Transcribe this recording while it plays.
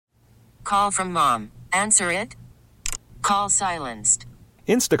Call from mom. Answer it. Call silenced.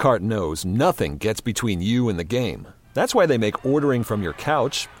 Instacart knows nothing gets between you and the game. That's why they make ordering from your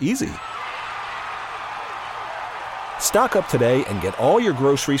couch easy. Stock up today and get all your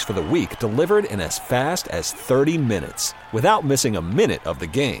groceries for the week delivered in as fast as 30 minutes without missing a minute of the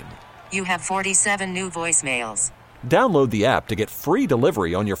game. You have 47 new voicemails. Download the app to get free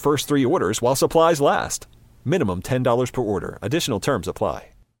delivery on your first 3 orders while supplies last. Minimum $10 per order. Additional terms apply.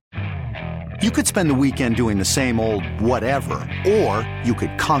 You could spend the weekend doing the same old whatever, or you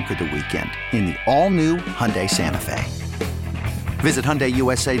could conquer the weekend in the all-new Hyundai Santa Fe. Visit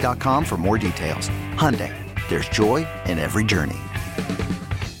HyundaiUSA.com for more details. Hyundai, there's joy in every journey.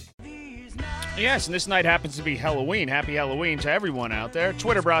 Yes, and this night happens to be Halloween. Happy Halloween to everyone out there.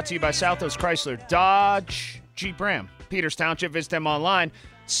 Twitter brought to you by South Hills Chrysler Dodge Jeep Ram. Peters Township, visit them online,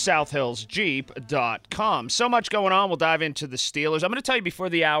 southhillsjeep.com. So much going on. We'll dive into the Steelers. I'm going to tell you before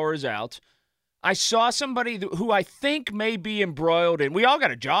the hour is out, I saw somebody who I think may be embroiled in, we all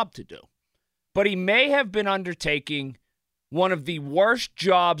got a job to do, but he may have been undertaking one of the worst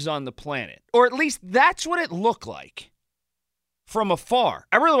jobs on the planet, or at least that's what it looked like from afar.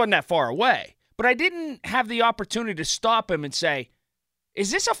 I really wasn't that far away, but I didn't have the opportunity to stop him and say, is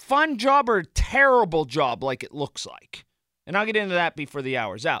this a fun job or a terrible job like it looks like? And I'll get into that before the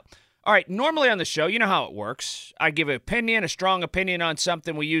hour's out. All right, normally on the show, you know how it works. I give an opinion, a strong opinion on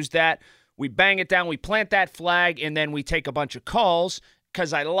something. We use that. We bang it down, we plant that flag, and then we take a bunch of calls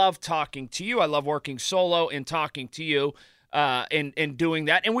because I love talking to you. I love working solo and talking to you and doing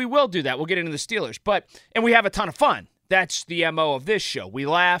that. And we will do that. We'll get into the Steelers. And we have a ton of fun. That's the MO of this show. We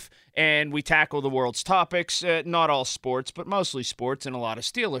laugh and we tackle the world's topics, not all sports, but mostly sports and a lot of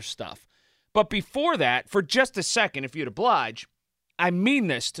Steelers stuff. But before that, for just a second, if you'd oblige, I mean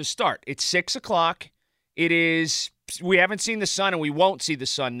this to start. It's 6 o'clock. It is... We haven't seen the sun, and we won't see the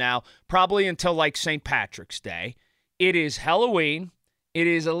sun now, probably until like St. Patrick's Day. It is Halloween. It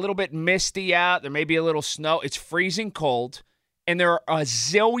is a little bit misty out. There may be a little snow. It's freezing cold, and there are a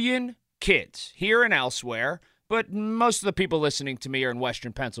zillion kids here and elsewhere, but most of the people listening to me are in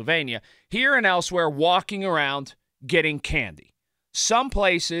Western Pennsylvania, here and elsewhere walking around getting candy. Some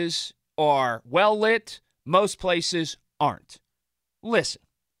places are well lit. Most places aren't. Listen,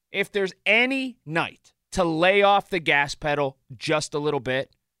 if there's any night to lay off the gas pedal just a little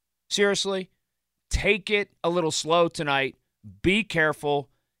bit, seriously, take it a little slow tonight. Be careful.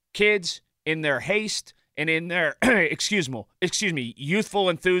 Kids, in their haste and in their, youthful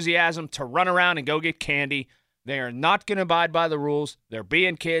enthusiasm to run around and go get candy, they are not going to abide by the rules. They're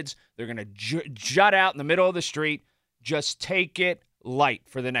being kids. They're going to jut out in the middle of the street. Just take it light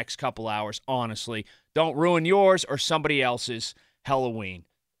for the next couple hours, honestly. Don't ruin yours or somebody else's Halloween.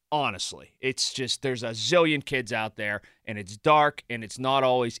 Honestly, it's just there's a zillion kids out there, and it's dark, and it's not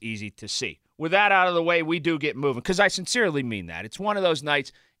always easy to see. With that out of the way, we do get moving, because I sincerely mean that. It's one of those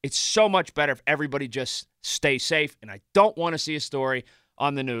nights, it's so much better if everybody just stays safe, and I don't want to see a story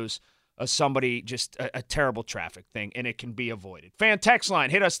on the news of somebody just a terrible traffic thing, and it can be avoided. Fan text line,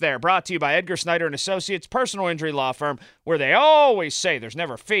 hit us there. Brought to you by Edgar Snyder & Associates, personal injury law firm, where they always say there's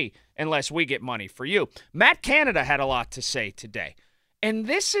never a fee unless we get money for you. Matt Canada had a lot to say today. And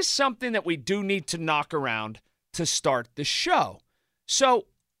this is something that we do need to knock around to start the show. So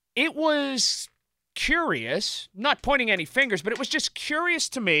it was curious, not pointing any fingers, but it was just curious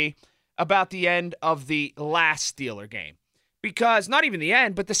to me about the end of the last Steeler game. Because, not even the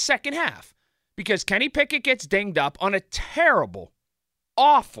end, but the second half. Because Kenny Pickett gets dinged up on a terrible,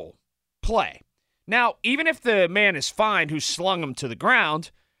 awful play. Now, even if the man is fine who slung him to the ground,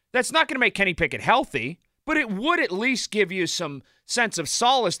 that's not going to make Kenny Pickett healthy. But it would at least give you some sense of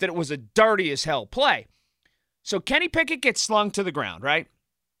solace that it was a dirty as hell play. So Kenny Pickett gets slung to the ground, right?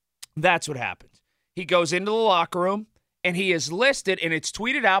 That's what happens. He goes into the locker room, and he is listed, and it's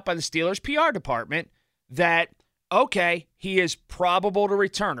tweeted out by the Steelers PR department that, okay, he is probable to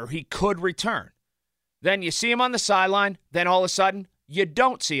return, or he could return. Then you see him on the sideline, then all of a sudden, you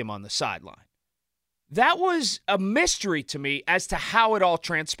don't see him on the sideline. That was a mystery to me as to how it all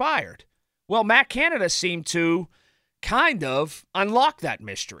transpired. Well, Matt Canada seemed to kind of unlock that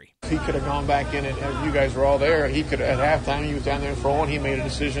mystery. He could have gone back in, and you guys were all there. He could, at halftime, he was down there throwing. He made a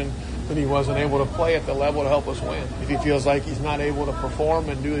decision that he wasn't able to play at the level to help us win. If he feels like he's not able to perform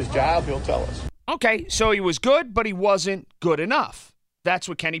and do his job, he'll tell us. Okay, so he was good, but he wasn't good enough. That's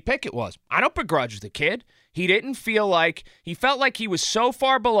what Kenny Pickett was. I don't begrudge the kid. He felt like he was so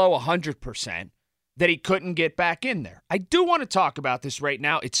far below 100% that he couldn't get back in there. I do want to talk about this right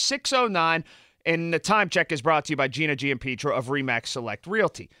now. It's 6:09, and the time check is brought to you by Gina Giampietro of RE/MAX Select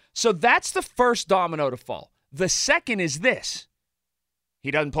Realty. So that's the first domino to fall. The second is this.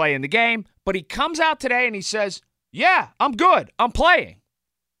 He doesn't play in the game, but he comes out today and he says, yeah, I'm good. I'm playing.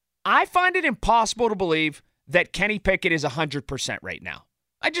 I find it impossible to believe that Kenny Pickett is 100% right now.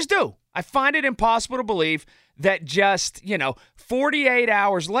 I just do. I find it impossible to believe that just, 48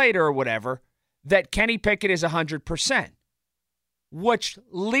 hours later or whatever, that Kenny Pickett is 100%. Which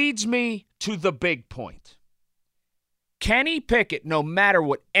leads me to the big point. Kenny Pickett, no matter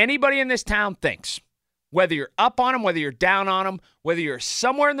what anybody in this town thinks, whether you're up on him, whether you're down on him, whether you're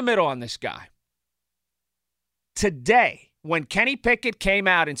somewhere in the middle on this guy, today, when Kenny Pickett came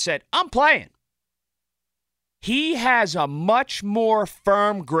out and said, I'm playing, he has a much more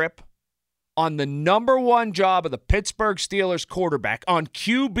firm grip on the number one job of the Pittsburgh Steelers quarterback, on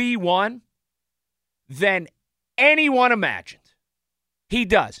QB1, than anyone imagined. He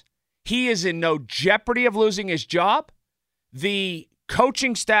does. He is in no jeopardy of losing his job. The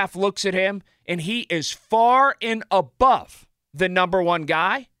coaching staff looks at him, and he is far and above the number one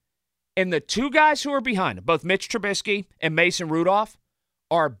guy. And the two guys who are behind him, both Mitch Trubisky and Mason Rudolph,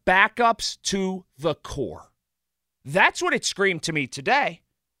 are backups to the core. That's what it screamed to me today,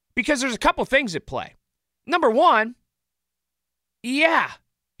 because there's a couple things at play. Number one, yeah,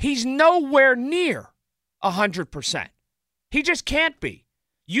 he's nowhere near 100%. He just can't be.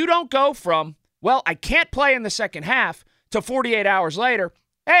 You don't go from, well, I can't play in the second half, to 48 hours later,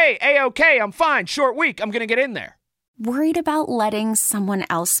 hey, A-OK, I'm fine, short week, I'm going to get in there. Worried about letting someone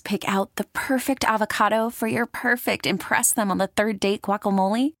else pick out the perfect avocado for your perfect impress them on the third date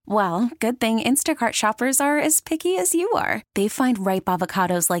guacamole? Well, good thing Instacart shoppers are as picky as you are. They find ripe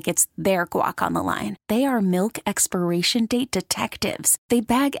avocados like it's their guac on the line. They are milk expiration date detectives. They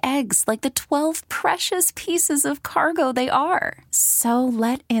bag eggs like the 12 precious pieces of cargo they are. So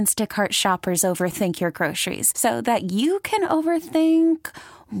let Instacart shoppers overthink your groceries so that you can overthink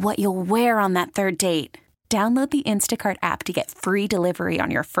what you'll wear on that third date. Download the Instacart app to get free delivery on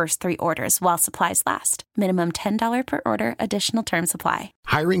your first 3 orders while supplies last. Minimum $10 per order. Additional terms apply.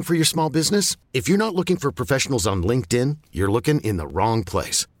 Hiring for your small business? If you're not looking for professionals on LinkedIn, you're looking in the wrong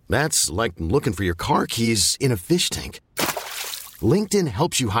place. That's like looking for your car keys in a fish tank. LinkedIn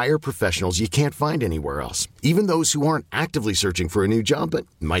helps you hire professionals you can't find anywhere else, even those who aren't actively searching for a new job but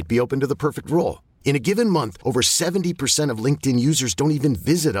might be open to the perfect role. In a given month, over 70% of LinkedIn users don't even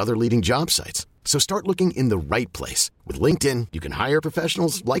visit other leading job sites. So start looking in the right place. With LinkedIn, you can hire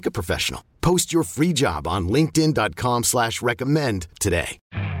professionals like a professional. Post your free job on linkedin.com/recommend today.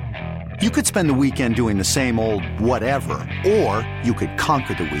 You could spend the weekend doing the same old whatever, or you could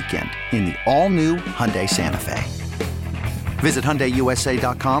conquer the weekend in the all-new Hyundai Santa Fe. Visit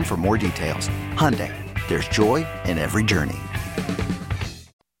HyundaiUSA.com for more details. Hyundai, there's joy in every journey.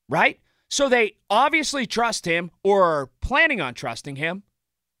 Right? So they obviously trust him, or are planning on trusting him,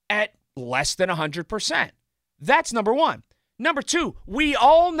 at less than 100%. That's number one. Number two, we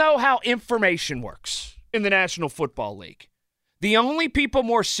all know how information works in the National Football League. The only people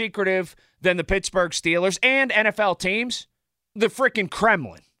more secretive than the Pittsburgh Steelers and NFL teams, the freaking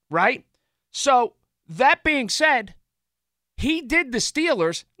Kremlin, right? So that being said, he did the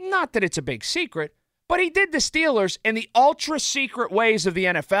Steelers, not that it's a big secret, but he did the Steelers in the ultra-secret ways of the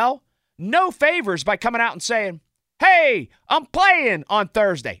NFL no favors by coming out and saying, hey, I'm playing on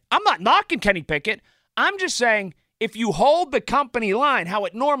Thursday. I'm not knocking Kenny Pickett. I'm just saying, if you hold the company line how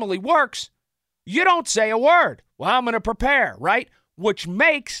it normally works, you don't say a word. Well, I'm going to prepare, right? Which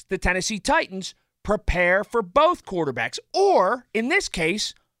makes the Tennessee Titans prepare for both quarterbacks, or, in this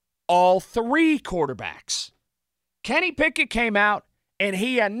case, all 3 quarterbacks. Kenny Pickett came out and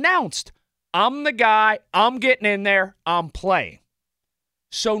he announced, I'm the guy, I'm getting in there, I'm playing.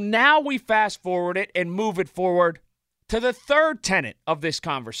 So now we fast forward it and move it forward to the third tenet of this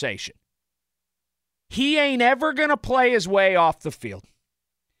conversation. He ain't ever going to play his way off the field.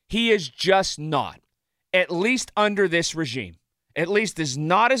 He is just not, at least under this regime. At least is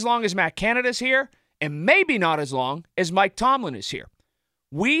not as long as Matt Canada's here, and maybe not as long as Mike Tomlin is here.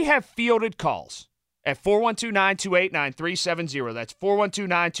 We have fielded calls at 412-928-9370. That's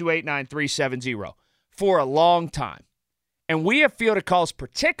 412-928-9370 for a long time. And we have fielded calls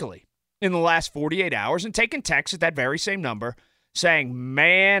particularly in the last 48 hours and taken texts at that very same number saying,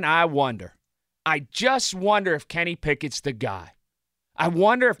 man, I just wonder if Kenny Pickett's the guy. I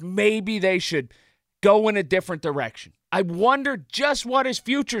wonder if maybe they should go in a different direction. I wonder just what his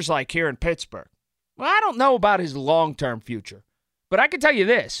future's like here in Pittsburgh. Well, I don't know about his long-term future, but I can tell you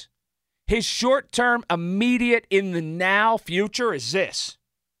this. His short-term, immediate, in the now future is this.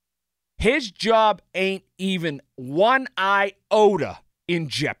 His job ain't even one iota in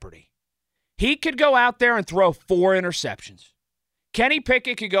jeopardy. He could go out there and throw 4 interceptions. Kenny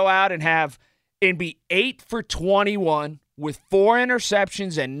Pickett could go out and be 8 for 21 with 4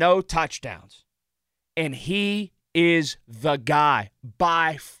 interceptions and no touchdowns. And he is the guy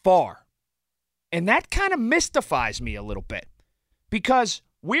by far. And that kind of mystifies me a little bit because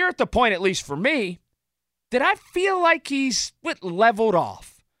we're at the point, at least for me, that I feel like he's leveled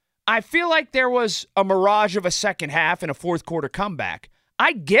off. I feel like there was a mirage of a second half and a fourth quarter comeback.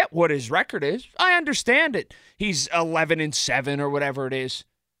 I get what his record is. I understand it. He's 11-7 or whatever it is.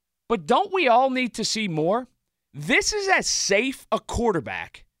 But don't we all need to see more? This is as safe a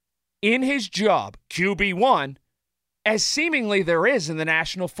quarterback in his job, QB1, as seemingly there is in the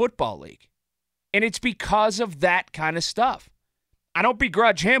National Football League. And it's because of that kind of stuff. I don't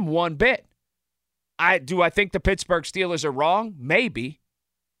begrudge him one bit. Do I think the Pittsburgh Steelers are wrong? Maybe.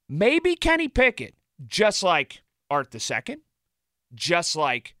 Maybe Kenny Pickett, just like Art II, just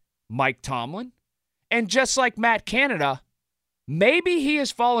like Mike Tomlin, and just like Matt Canada, maybe he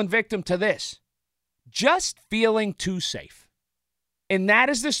has fallen victim to this. Just feeling too safe. And that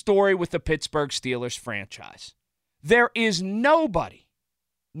is the story with the Pittsburgh Steelers franchise. There is nobody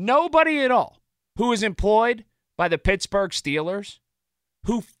at all who is employed by the Pittsburgh Steelers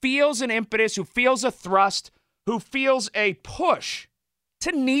who feels an impetus, who feels a thrust, who feels a push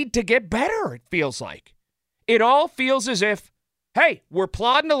to need to get better, it feels like. It all feels as if, hey, we're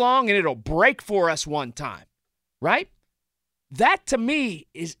plodding along and it'll break for us one time, right? That, to me,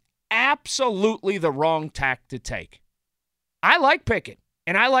 is absolutely the wrong tack to take. I like Pickett,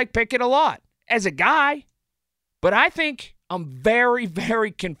 and I like Pickett a lot as a guy, but I think I'm very,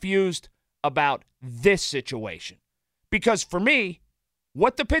 very confused about this situation. Because for me,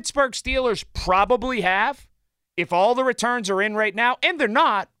 what the Pittsburgh Steelers probably have, if all the returns are in right now, and they're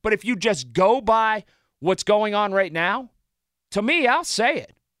not, but if you just go by what's going on right now, to me, I'll say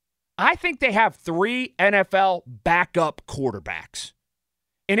it. I think they have 3 NFL backup quarterbacks.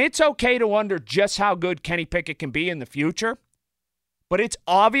 And it's okay to wonder just how good Kenny Pickett can be in the future, but it's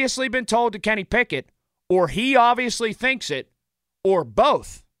obviously been told to Kenny Pickett, or he obviously thinks it, or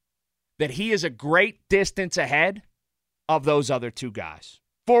both, that he is a great distance ahead of those other 2 guys.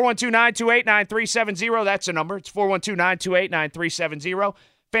 412-928-9370, that's the number. It's 412-928-9370.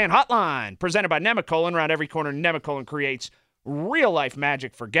 Fan Hotline, presented by Nemacolin. Around every corner, Nemacolin creates real-life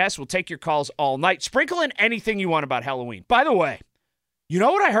magic for guests. We'll take your calls all night. Sprinkle in anything you want about Halloween. By the way, you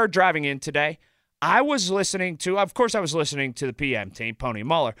know what I heard driving in today? I was listening to the PM team, Pony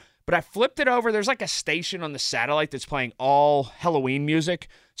Muller, but I flipped it over. There's like a station on the satellite that's playing all Halloween music,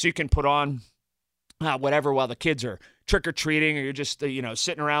 so you can put on whatever while the kids are trick-or-treating or you're just,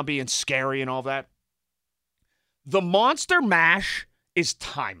 sitting around being scary and all that. The Monster Mash is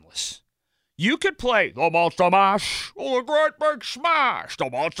timeless. You could play the Monster Mash, oh, a great big smash, the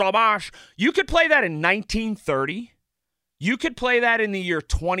Monster Mash. You could play that in 1930. You could play that in the year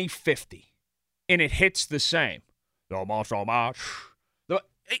 2050, and it hits the same. The Monster Mash.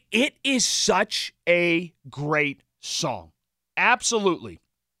 It is such a great song. Absolutely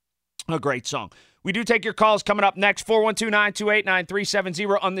a great song. We do take your calls coming up next,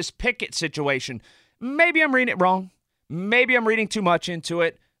 412-928-9370 on this Pickett situation. Maybe I'm reading it wrong. Maybe I'm reading too much into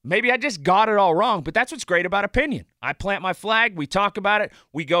it. Maybe I just got it all wrong, but that's what's great about opinion. I plant my flag, we talk about it,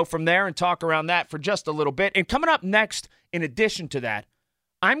 we go from there and talk around that for just a little bit. And coming up next, in addition to that,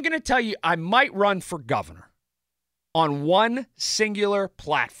 I'm going to tell you I might run for governor on one singular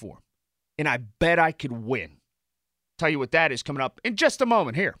platform, and I bet I could win. Tell you what that is coming up in just a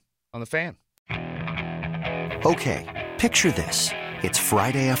moment here on The Fan. Okay, picture this. It's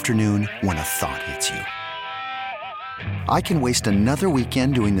Friday afternoon when a thought hits you. I can waste another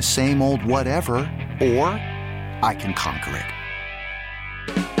weekend doing the same old whatever, or I can conquer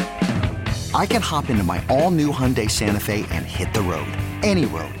it. I can hop into my all-new Hyundai Santa Fe and hit the road. Any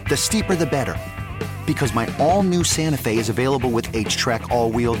road. The steeper, the better. Because my all-new Santa Fe is available with H-Track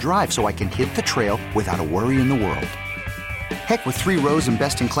all-wheel drive, so I can hit the trail without a worry in the world. Heck, with 3 rows and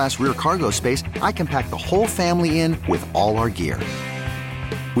best-in-class rear cargo space, I can pack the whole family in with all our gear.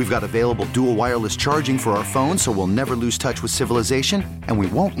 We've got available dual wireless charging for our phones, so we'll never lose touch with civilization, and we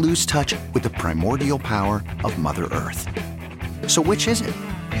won't lose touch with the primordial power of Mother Earth. So which is it?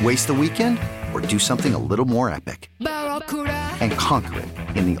 Waste the weekend or do something a little more epic? And conquer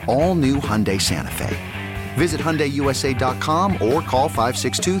it in the all-new Hyundai Santa Fe. Visit HyundaiUSA.com or call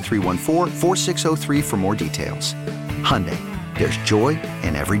 562-314-4603 for more details. Hyundai, there's joy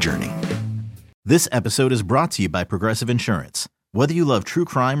in every journey. This episode is brought to you by Progressive Insurance. Whether you love true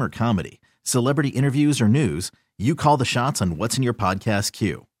crime or comedy, celebrity interviews or news, you call the shots on what's in your podcast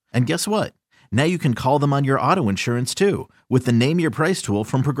queue. And guess what? Now you can call them on your auto insurance too with the Name Your Price tool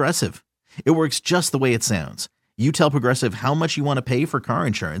from Progressive. It works just the way it sounds. You tell Progressive how much you want to pay for car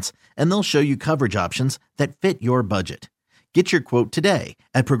insurance, and they'll show you coverage options that fit your budget. Get your quote today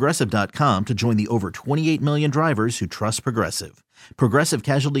at Progressive.com to join the over 28 million drivers who trust Progressive. Progressive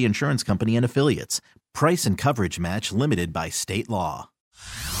Casualty Insurance Company and Affiliates. Price and coverage match limited by state law.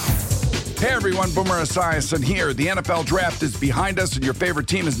 Hey everyone, Boomer Esiason here. The NFL Draft is behind us and your favorite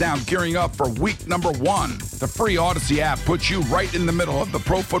team is now gearing up for week number 1. The free Odyssey app puts you right in the middle of the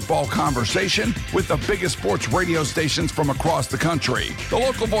pro football conversation with the biggest sports radio stations from across the country. The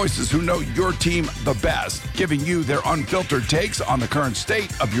local voices who know your team the best, giving you their unfiltered takes on the current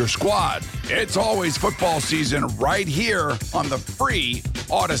state of your squad. It's always football season right here on the free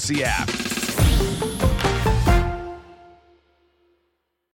Odyssey app.